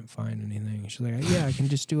can't find anything. She's like, yeah, I can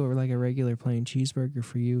just do like a regular plain cheeseburger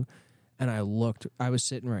for you. And I was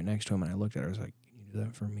sitting right next to him, and I looked at her. I was like, can you do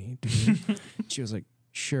that for me, dude? She was like,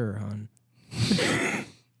 sure, hon.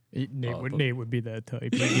 Nate would be that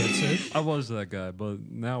type. He gets it. I was that guy, but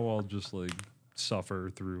now I'll just like suffer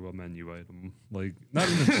through a menu item. Like not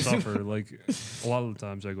even suffer. Like a lot of the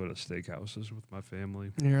times I go to steakhouses with my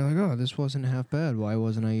family. And you're like, oh, this wasn't half bad. Why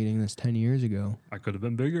wasn't I eating this 10 years ago? I could have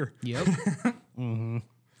been bigger. Yep. Mm-hmm.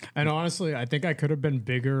 And honestly, I think I could have been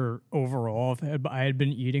bigger overall if I had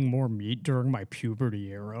been eating more meat during my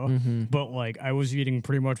puberty era. Mm-hmm. But like I was eating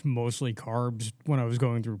pretty much mostly carbs when I was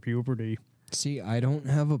going through puberty. See, I don't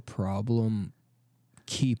have a problem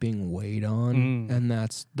keeping weight on, and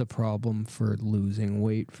that's the problem for losing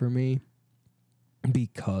weight for me,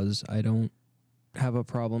 because I don't have a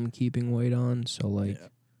problem keeping weight on. So like, yeah.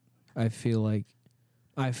 I feel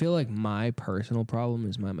like my personal problem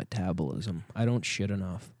is my metabolism. I don't shit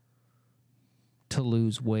enough to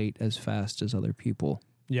lose weight as fast as other people.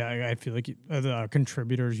 Yeah, I feel like the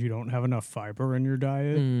contributors, you don't have enough fiber in your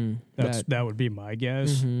diet. That would be my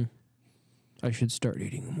guess. Mm-hmm. I should start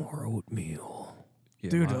eating more oatmeal. Yeah,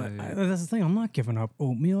 dude, that's the thing. I'm not giving up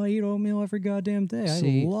oatmeal. I eat oatmeal every goddamn day.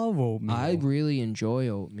 I love oatmeal. I really enjoy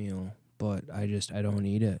oatmeal, but I don't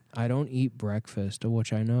eat it. I don't eat breakfast,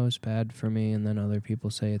 which I know is bad for me, and then other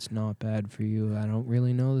people say it's not bad for you. I don't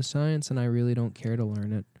really know the science, and I really don't care to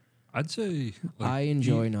learn it. I'd say I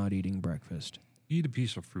enjoy not eating breakfast. Eat a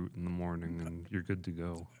piece of fruit in the morning, and you're good to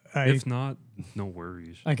go. If not, no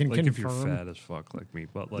worries. I can confirm. If you're fat as fuck like me,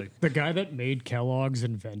 but like the guy that made Kellogg's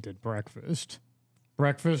invented breakfast.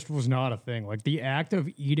 Breakfast was not a thing. Like the act of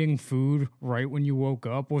eating food right when you woke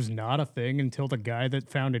up was not a thing until the guy that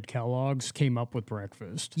founded Kellogg's came up with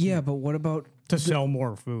breakfast. Yeah, but what about to sell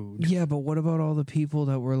more food? Yeah, but what about all the people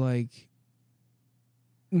that were like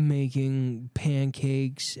making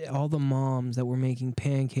pancakes, all the moms that were making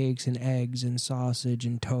pancakes and eggs and sausage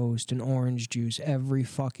and toast and orange juice every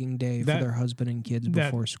fucking day for their husband and kids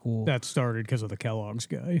before school? That started because of the Kellogg's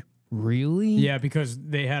guy. Really? Yeah, because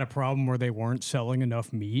they had a problem where they weren't selling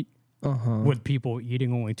enough meat with people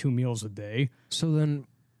eating only 2 meals a day. So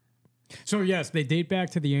yes, they date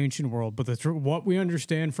back to the ancient world, but what we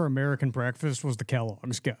understand for American breakfast was the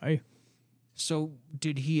Kellogg's guy. So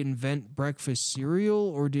did he invent breakfast cereal,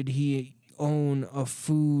 or did he own a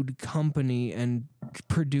food company and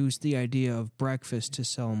produce the idea of breakfast to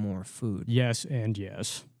sell more food? Yes and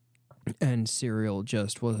yes. And cereal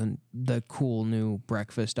just wasn't the cool new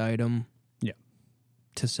breakfast item? Yeah.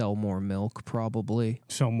 To sell more milk, probably.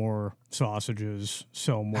 Sell more sausages,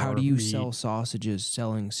 sell more How do you meat. sell sausages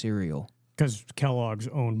selling cereal? Because Kellogg's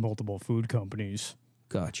owned multiple food companies.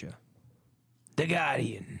 Gotcha. The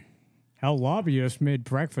Guardian. How lobbyists made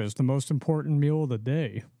breakfast the most important meal of the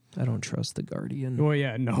day. I don't trust the Guardian. Well,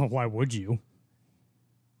 yeah, no, why would you?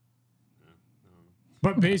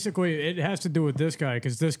 But basically, it has to do with this guy,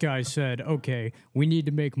 because this guy said, okay, we need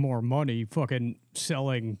to make more money fucking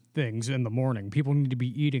selling things in the morning. People need to be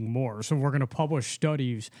eating more. So we're going to publish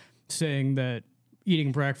studies saying that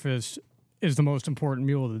eating breakfast is the most important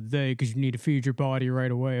meal of the day because you need to feed your body right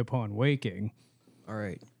away upon waking. All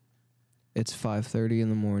right. It's 5:30 in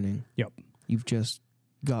the morning. Yep. You've just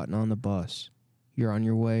gotten on the bus. You're on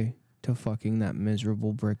your way to fucking that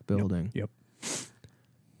miserable brick building. Yep.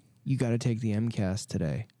 You got to take the MCAS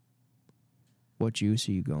today. What juice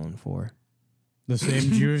are you going for? The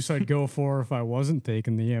same juice I'd go for if I wasn't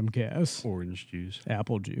taking the MCAS. Orange juice.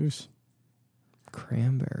 Apple juice.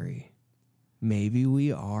 Cranberry. Maybe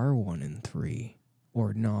we are 1 in 3.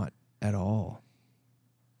 Or not at all.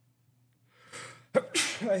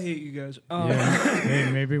 I hate you guys. Yeah.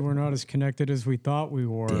 Hey, maybe we're not as connected as we thought we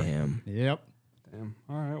were. Damn. Yep. Damn.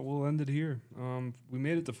 All right, we'll end it here. We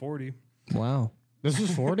made it to 40. Wow. This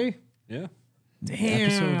is 40? Yeah. Damn.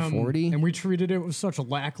 Episode 40? And we treated it with such a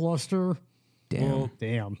lackluster. Damn. Well,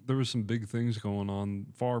 Damn. there was some big things going on,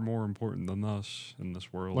 far more important than us in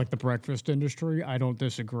this world. Like the breakfast industry, I don't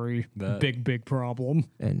disagree. That- Big problem.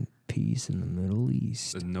 And peace in the Middle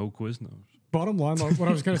East. and no Quiznos. Bottom line, like, what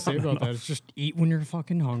I was going to say about that is just eat when you're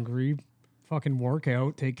fucking hungry, fucking work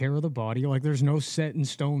out, take care of the body. Like, there's no set in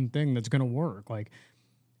stone thing that's going to work. Like,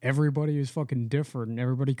 everybody is fucking different and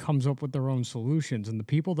everybody comes up with their own solutions. And the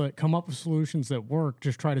people that come up with solutions that work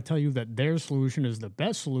just try to tell you that their solution is the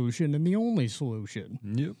best solution and the only solution.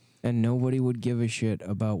 Yep. And nobody would give a shit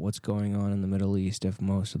about what's going on in the Middle East if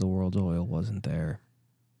most of the world's oil wasn't there.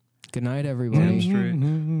 Good night, everybody.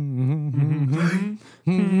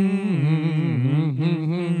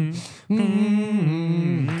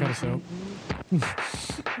 Cut us out.